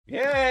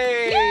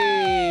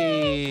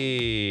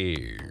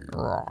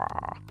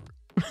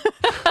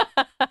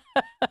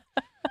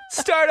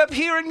Start up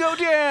here and go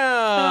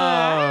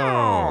down.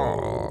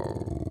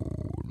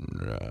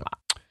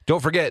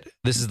 Don't forget,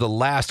 this is the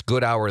last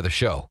good hour of the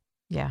show.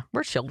 Yeah,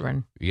 we're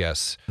children.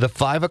 Yes. The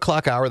 5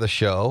 o'clock hour of the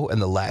show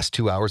and the last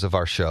 2 hours of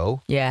our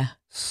show Yeah.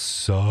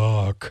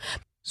 suck.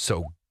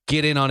 So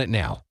get in on it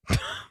now.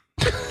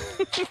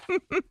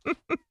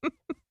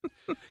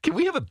 Can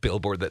we have a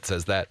billboard that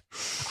says that?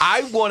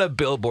 I want a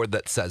billboard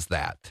that says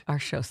that. Our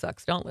show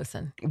sucks. Don't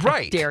listen.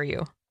 Right. How dare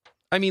you?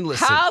 I mean,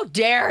 listen. How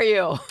dare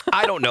you?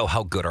 I don't know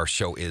how good our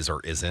show is or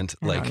isn't.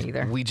 I don't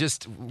either. we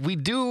just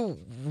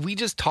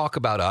talk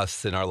about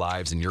us and our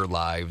lives and your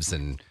lives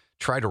and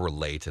try to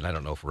relate. And I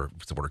don't know if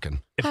it's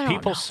working. If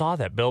people saw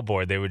that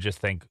billboard, they would just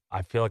think,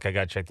 I feel like I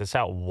got to check this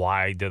out.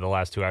 Why did the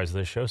last 2 hours of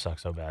this show suck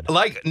so bad?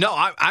 Like, no,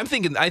 I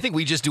think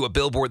we just do a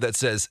billboard that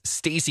says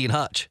Stacy and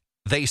Hutch,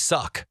 they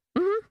suck.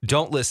 Mm-hmm.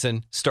 Don't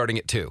listen, starting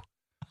at 2.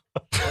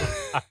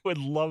 I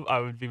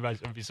would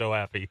be so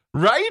happy.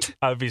 Right?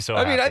 I would be so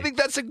happy. I mean, I think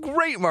that's a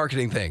great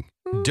marketing thing.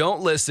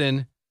 Don't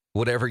listen,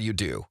 whatever you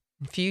do.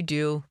 If you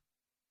do,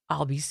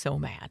 I'll be so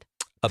mad.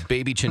 A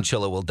baby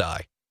chinchilla will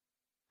die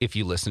if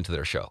you listen to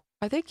their show.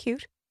 Are they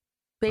cute?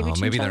 Baby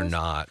Maybe they're chinchillas?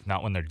 not.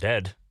 Not when they're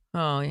dead.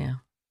 Oh, yeah.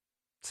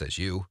 Says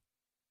you.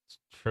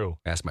 True.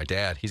 Ask my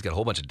dad. He's got a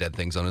whole bunch of dead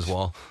things on his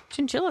wall.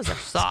 Chinchillas are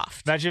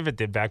soft. Imagine if it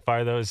did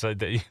backfire, though. It's like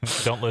that you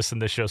don't listen,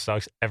 this show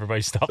sucks. Everybody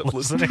stop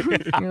listening.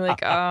 You're like,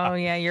 oh,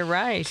 yeah, you're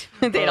right.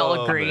 They'd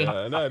all agree.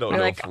 Man, I don't You're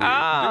know. like, Did we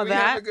have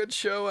that a good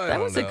show? I that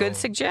don't was a know. good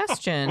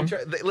suggestion.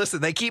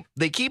 Listen, they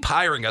keep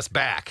hiring us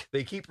back.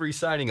 They keep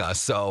re-signing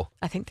us. So,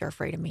 I think they're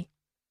afraid of me.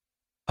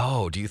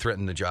 oh, do you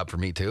threaten the job for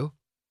me too?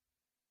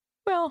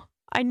 Well,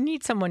 I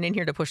need someone in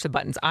here to push the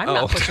buttons. I'm Oh.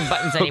 not pushing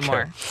buttons Okay.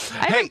 anymore.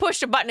 I haven't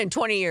pushed a button in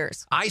 20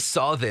 years. I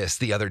saw this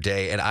the other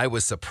day, and I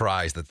was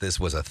surprised that this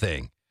was a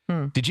thing.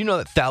 Hmm. Did you know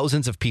that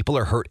thousands of people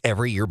are hurt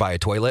every year by a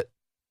toilet?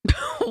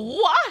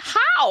 What?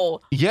 How?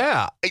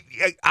 Yeah,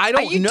 I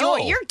don't know.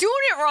 You're doing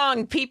it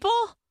wrong, people.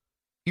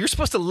 You're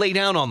supposed to lay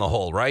down on the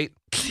hole, right?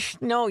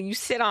 No, you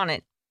sit on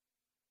it.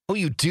 Oh,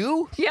 you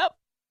do? Yep.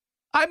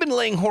 I've been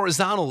laying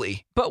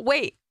horizontally. But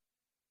wait.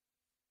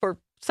 For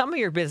some of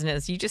your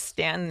business, you just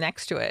stand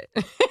next to it.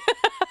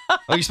 Oh,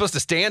 you're supposed to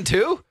stand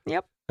too?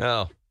 Yep.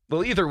 Oh.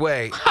 Well, either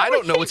way, I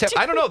don't know what's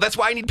happening. I don't know. That's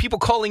why I need people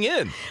calling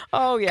in.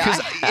 Oh, yeah. Because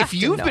I have if to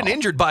you've been know.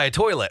 injured by a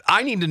toilet,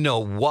 I need to know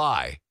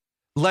why.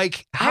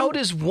 Like, how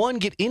does one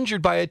get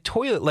injured by a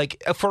toilet?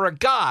 Like, for a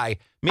guy,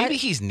 maybe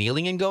he's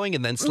kneeling and going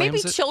and then slams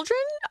Maybe it. children?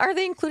 Are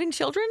they including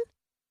children?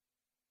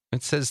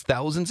 It says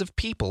thousands of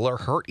people are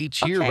hurt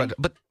each year. Okay.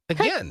 But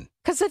again,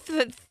 Because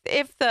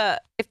if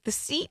the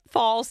seat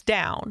falls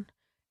down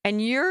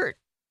and you're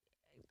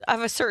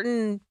of a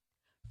certain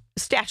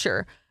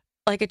stature,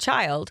 like a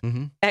child,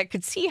 I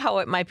could see how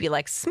it might be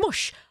like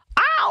smush.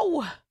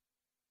 Ow!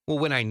 well,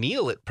 when I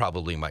kneel, it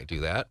probably might do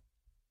that.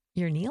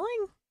 You're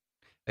kneeling?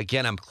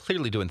 Again, I'm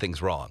clearly doing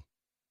things wrong.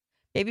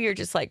 Maybe you're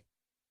just like,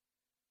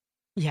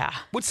 yeah.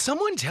 Would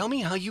someone tell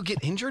me how you get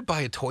injured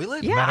by a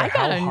toilet? Yeah, No matter I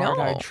gotta how hard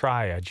I know.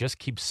 try, I just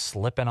keep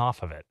slipping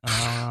off of it.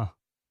 Huh.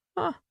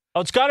 Oh,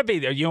 it's got to be.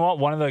 You know what?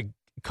 One of the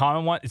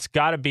common ones. It's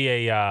got to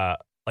be a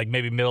like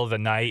maybe middle of the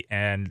night,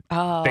 and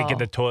Oh, they get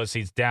the toilet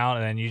seats down,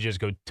 and then you just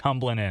go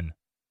tumbling in.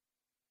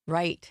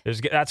 right.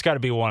 That's got to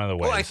be one of the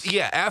ways.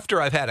 Well,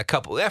 after I've had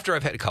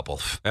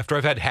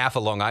half a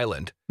Long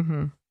Island,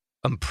 Mm-hmm.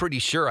 I'm pretty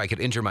sure I could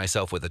injure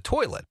myself with a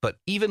toilet. But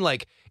even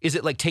like, is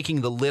it like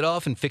taking the lid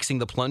off and fixing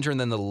the plunger and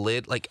then the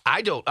lid? Like,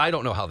 I don't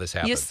know how this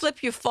happens. You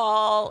slip, you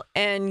fall,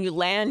 and you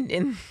land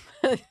in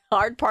the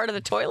hard part of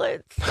the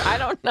toilet. I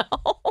don't know.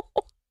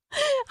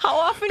 How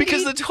often?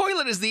 Because the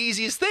toilet is the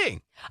easiest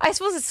thing. I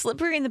suppose it's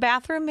slippery in the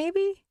bathroom,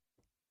 maybe?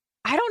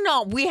 I don't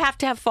know. We have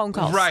to have phone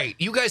calls. Right.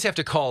 You guys have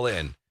to call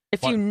in.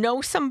 If you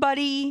know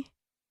somebody,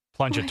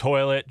 Plunge a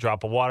toilet,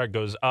 drop of water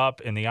goes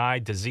up in the eye,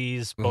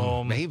 disease,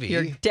 boom. Maybe.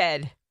 you're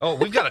dead. Oh,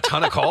 we've got a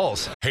ton of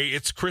calls. Hey,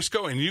 it's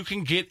Crisco, and you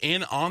can get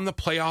in on the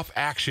playoff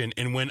action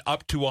and win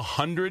up to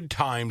 100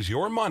 times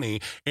your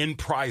money in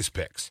Prize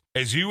Picks.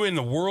 As you and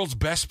the world's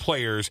best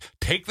players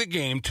take the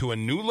game to a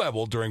new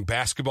level during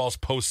basketball's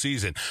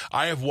postseason.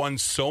 I have won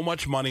so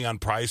much money on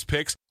Prize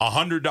Picks,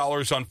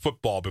 $100 on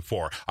football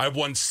before. I've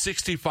won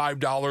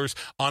 $65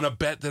 on a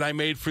bet that I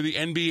made for the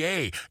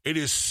NBA. It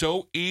is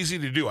so easy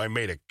to do. I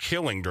made a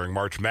killing during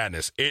March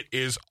Madness. It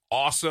is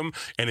awesome,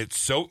 and it's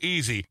so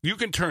easy. You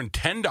can turn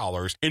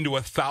 $10 into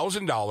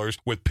 $1,000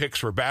 with picks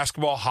for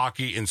basketball,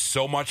 hockey, and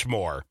so much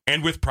more.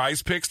 And with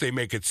Prize Picks, they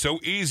make it so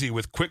easy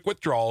with quick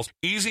withdrawals,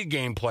 easy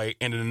gameplay,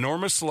 and an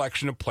enormous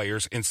selection of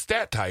players and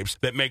stat types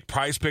that make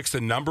Prize Picks the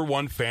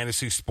 #1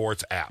 fantasy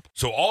sports app.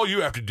 So all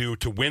you have to do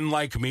to win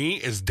like me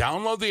is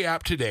download the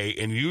app today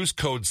and use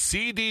code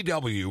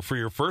CDW for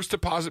your first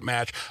deposit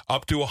match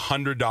up to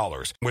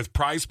 $100. With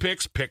Prize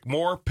Picks, pick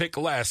more, pick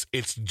less.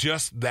 It's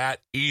just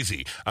that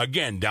easy.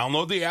 Again,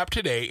 download the app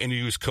today and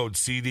use code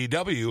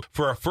CDW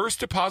for a first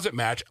deposit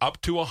match up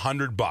to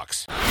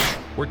 $100.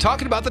 We're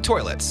talking about the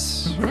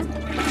toilets.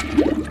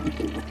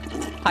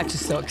 I'm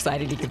just so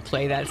excited he could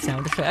play that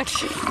sound effect.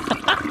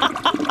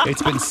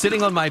 It's been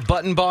sitting on my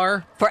button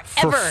bar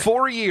Forever. for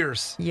 4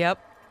 years. Yep.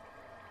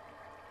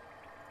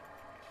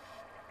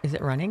 Is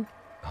it running?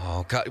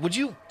 Oh, God. Would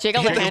you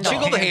Jiggle the handle.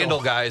 Jiggle the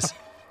handle, guys.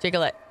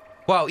 Jiggle it.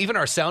 Wow, even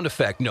our sound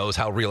effect knows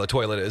how real a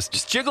toilet is.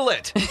 Just jiggle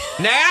it.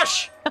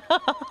 Nash!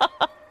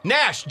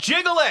 Nash,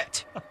 jiggle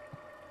it!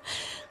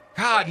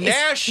 God,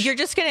 Nash! You're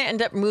just going to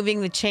end up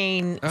moving the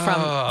chain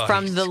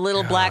from the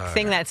little black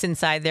thing that's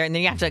inside there, and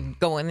then you have to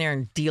go in there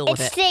and deal with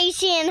It's it.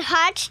 Stacy and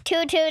Hutch,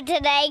 2-2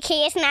 today,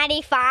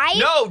 KS95.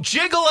 No,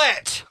 jiggle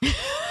it!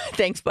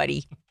 Thanks,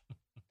 buddy.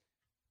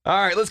 All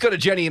right, let's go to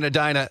Jenny and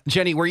Edina.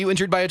 Jenny, were you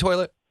injured by a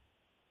toilet?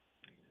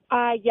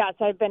 Yes,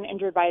 I've been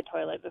injured by a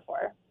toilet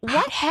before.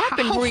 What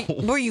happened?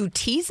 Were you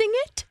teasing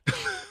it?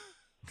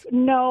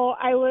 No,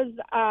 I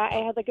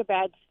had like a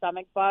bad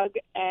stomach bug,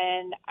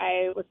 and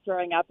I was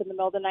throwing up in the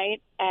middle of the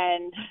night,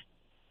 and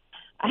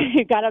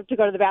I got up to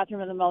go to the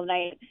bathroom in the middle of the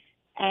night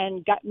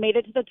and made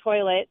it to the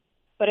toilet,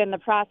 but in the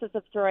process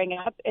of throwing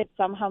up, it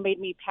somehow made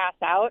me pass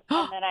out,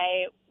 and then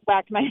I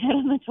whacked my head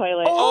on the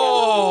toilet.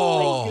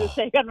 Oh! And got a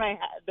toothache on my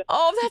head.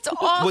 Oh, that's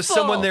awful. Was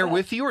someone there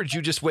with you, or did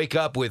you just wake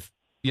up with,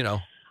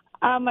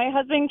 My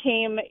husband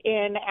came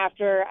in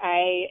after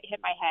I hit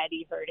my head.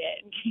 He heard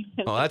it. And came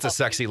in Oh, that's a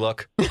sexy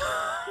look.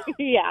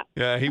 Yeah,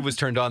 Yeah, he was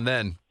turned on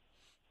then.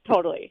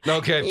 totally.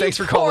 Okay, You thanks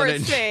for poor calling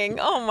in. thing.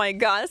 Oh, my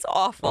God. It's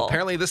awful. Well,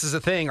 apparently, this is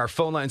a thing. Our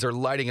phone lines are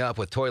lighting up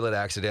with toilet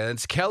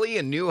accidents. Kelly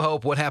and New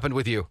Hope, what happened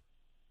with you?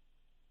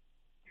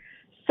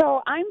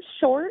 So I'm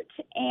short,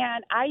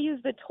 and I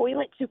use the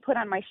toilet to put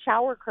on my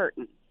shower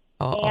curtain.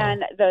 Uh-oh.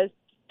 And the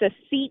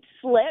seat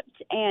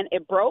slipped, and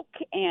it broke,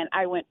 and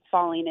I went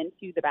falling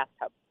into the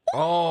bathtub.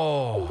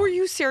 Oh. Were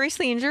you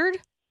seriously injured?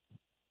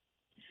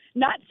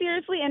 Not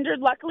seriously injured.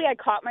 Luckily, I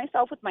caught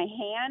myself with my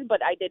hand,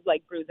 but I did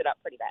bruise it up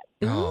pretty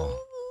bad. Oh.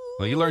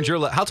 Well, you learned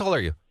how tall are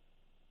you?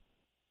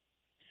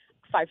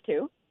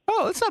 5'2".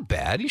 Oh, that's not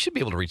bad. You should be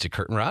able to reach the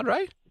curtain rod,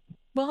 right?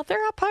 Well,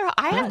 they're up high.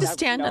 I have to never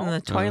stand on know.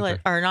 the toilet,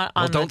 okay. or not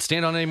Well, on don't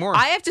stand on it anymore.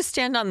 I have to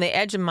stand on the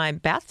edge of my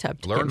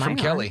bathtub to Learn get from mine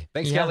Kelly. on.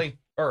 Thanks, Yeah. Kelly.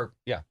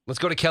 Let's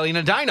go to Kelly and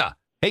Edina.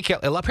 Hey,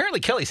 Kelly. Well, apparently,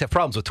 Kelly's have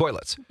problems with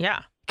toilets.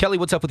 Yeah. Kelly,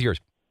 what's up with yours?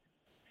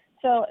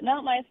 So,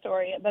 not my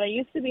story, but I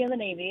used to be in the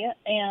Navy,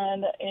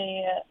 and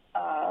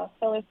a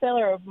fellow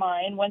sailor of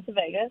mine went to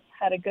Vegas,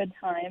 had a good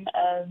time,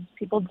 as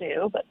people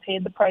do, but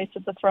paid the price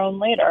at the throne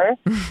later,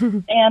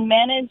 and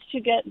managed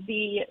to get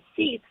the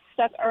seats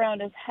stuck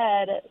around his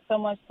head so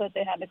much that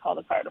they had to call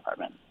the fire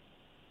department.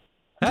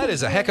 That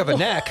is a heck of a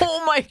neck.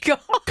 Oh, my God.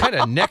 What kind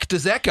of neck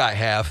does that guy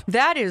have?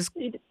 That is,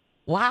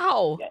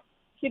 wow.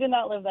 He did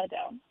not live that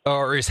down.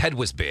 Or his head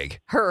was big.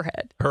 Her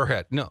head. Her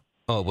head. No.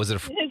 Oh, was it a...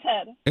 His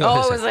head.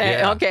 Oh, his was head. it?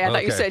 Yeah. Okay, I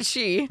thought you said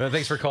she.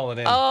 Thanks for calling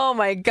in. Oh,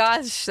 my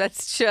gosh.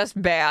 That's just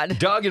bad.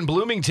 Doug in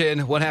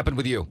Bloomington, what happened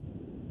with you?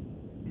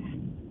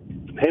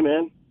 Hey,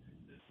 man.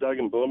 This is Doug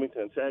in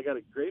Bloomington. Say, I got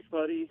a great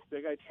buddy,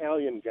 big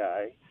Italian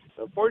guy.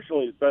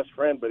 Unfortunately, his best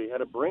friend, but he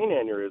had a brain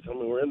aneurysm, and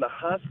we were in the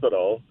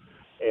hospital,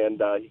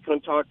 and he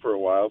couldn't talk for a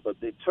while, but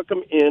they took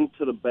him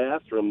into the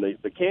bathroom,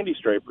 the Candy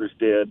Stripers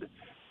did,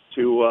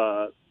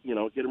 to,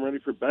 get him ready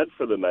for bed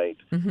for the night.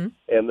 Mm-hmm.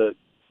 And the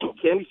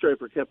Candy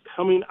Striper kept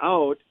coming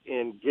out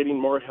and getting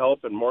more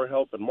help and more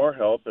help and more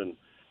help, and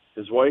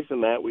his wife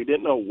and that, we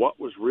didn't know what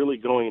was really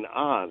going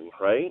on,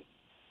 right?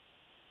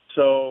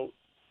 So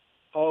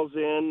calls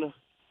in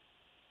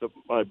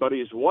my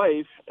buddy's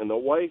wife, and the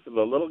wife and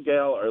the little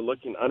gal are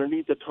looking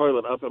underneath the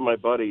toilet up at my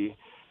buddy,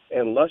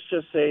 and let's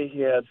just say he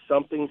had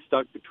something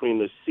stuck between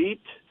the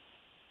seat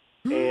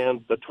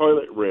and the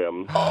toilet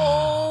rim.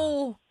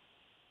 Oh.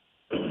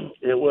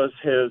 It was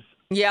his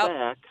Yep.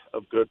 sack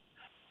of good,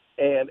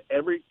 and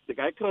the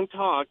guy couldn't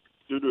talk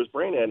due to his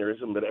brain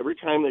aneurysm, but every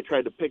time they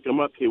tried to pick him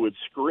up, he would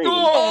scream.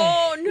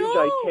 Oh, He's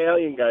no. an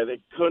Italian guy. They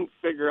couldn't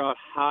figure out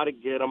how to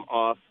get him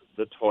off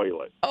the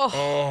toilet.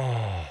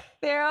 Oh,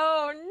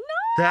 Oh. no.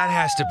 That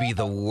has to be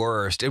the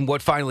worst. And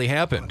what finally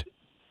happened?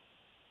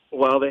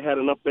 Well, they had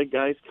enough big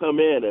guys come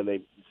in, and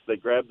they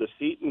grabbed the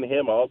seat and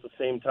him all at the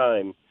same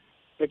time,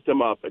 picked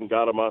him up, and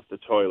got him off the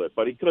toilet.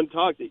 But he couldn't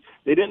talk. They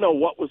didn't know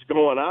what was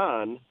going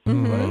on,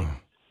 Mm-hmm.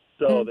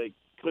 so they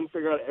couldn't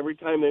figure out. Every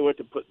time they went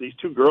to these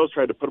two girls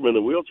tried to put him in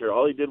the wheelchair,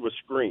 all he did was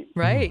scream.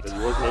 Right. And he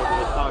wasn't able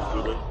to talk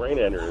due to his brain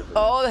aneurysm.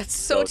 Oh, that's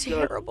so it's just-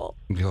 terrible.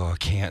 Oh, I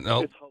can't.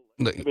 No. It's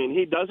hilarious. I mean,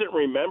 he doesn't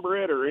remember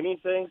it or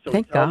anything, so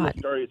Thank we tell him God. the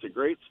story. It's a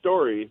great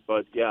story,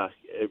 but yeah,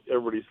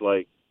 everybody's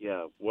like,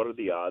 yeah, what are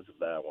the odds of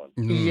that one?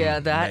 Yeah,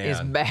 that is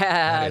Man, bad.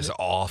 That is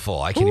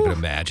awful. I can't even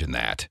imagine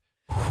that.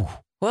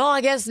 Well,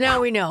 I guess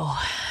now we know.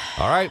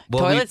 All right.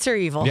 Well, Toilets are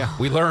evil. Yeah,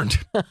 we learned.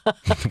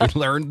 We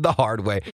learned the hard way.